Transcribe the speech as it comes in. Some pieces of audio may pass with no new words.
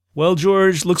Well,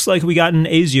 George, looks like we got an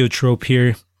azeotrope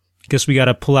here. Guess we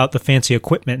gotta pull out the fancy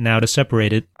equipment now to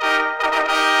separate it.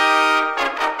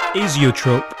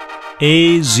 Azeotrope.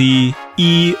 A-Z-E-O-T-R-O-P-E.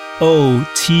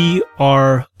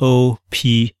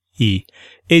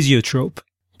 Azeotrope.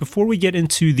 Before we get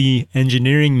into the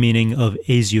engineering meaning of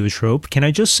azeotrope, can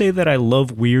I just say that I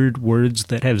love weird words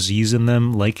that have Z's in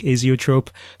them, like azeotrope?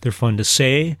 They're fun to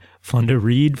say, fun to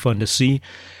read, fun to see.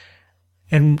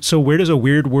 And so where does a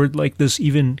weird word like this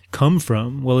even come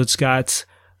from? Well, it's got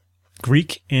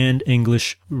Greek and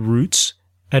English roots,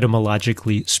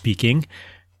 etymologically speaking.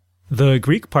 The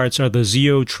Greek parts are the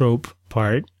azeotrope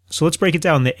part. So let's break it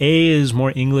down. The A is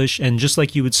more English, and just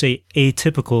like you would say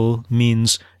atypical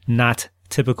means not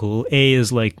typical. A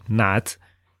is like not.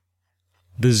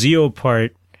 The zeo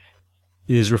part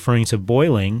is referring to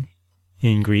boiling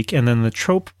in Greek, and then the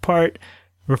trope part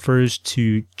refers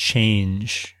to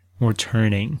change or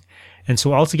turning. And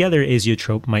so altogether,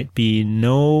 azeotrope might be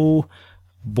no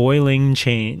boiling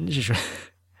change.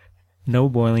 No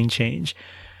boiling change.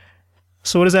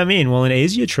 So what does that mean? Well, an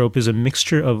azeotrope is a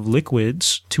mixture of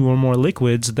liquids, two or more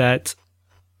liquids, that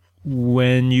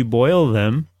when you boil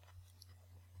them,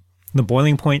 the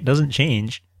boiling point doesn't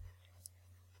change.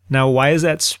 Now, why is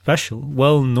that special?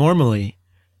 Well, normally,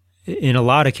 in a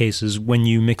lot of cases, when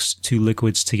you mix two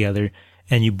liquids together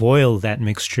and you boil that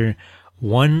mixture,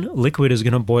 one liquid is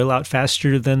going to boil out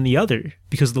faster than the other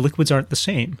because the liquids aren't the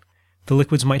same. The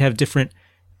liquids might have different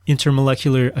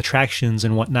intermolecular attractions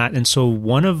and whatnot, and so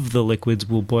one of the liquids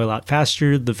will boil out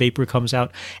faster, the vapor comes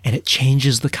out, and it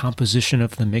changes the composition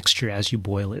of the mixture as you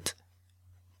boil it.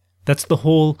 That's the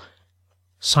whole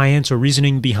science or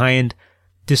reasoning behind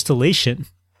distillation.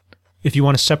 If you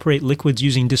want to separate liquids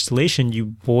using distillation, you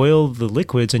boil the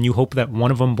liquids and you hope that one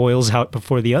of them boils out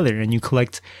before the other, and you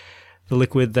collect the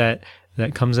liquid that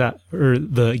comes out, or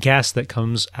the gas that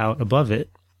comes out above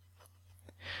it.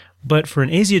 But for an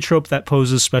azeotrope, that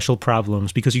poses special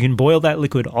problems because you can boil that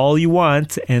liquid all you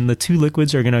want and the two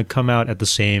liquids are going to come out at the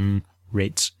same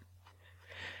rates.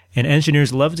 And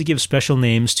engineers love to give special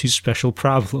names to special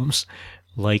problems,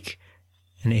 like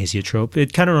an azeotrope.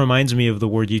 It kind of reminds me of the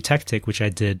word eutectic, which I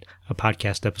did a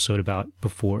podcast episode about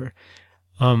before.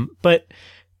 But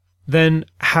then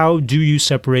how do you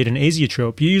separate an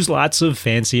azeotrope? You use lots of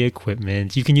fancy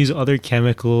equipment. You can use other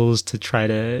chemicals to try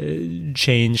to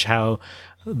change how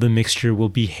the mixture will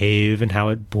behave and how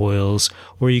it boils,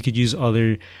 or you could use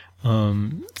other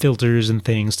filters and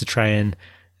things to try and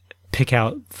pick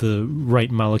out the right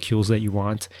molecules that you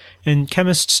want. And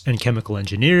chemists and chemical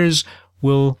engineers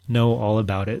will know all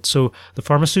about it. So the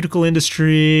pharmaceutical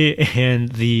industry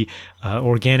and the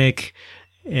organic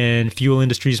and fuel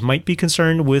industries might be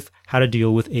concerned with how to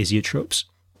deal with azeotropes.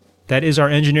 That is our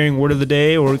engineering word of the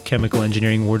day, or chemical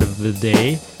engineering word of the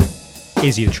day,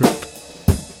 azeotrope.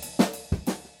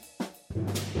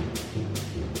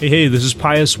 Hey, this is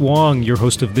Pius Wong, your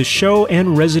host of this show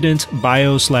and resident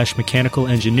bio/mechanical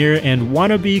engineer and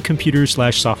wannabe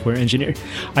computer/software engineer.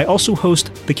 I also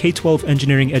host the K-12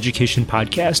 Engineering Education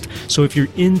Podcast, so if you're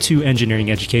into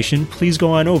engineering education, please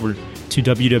go on over to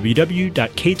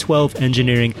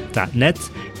www.k12engineering.net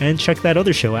and check that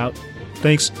other show out.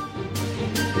 Thanks.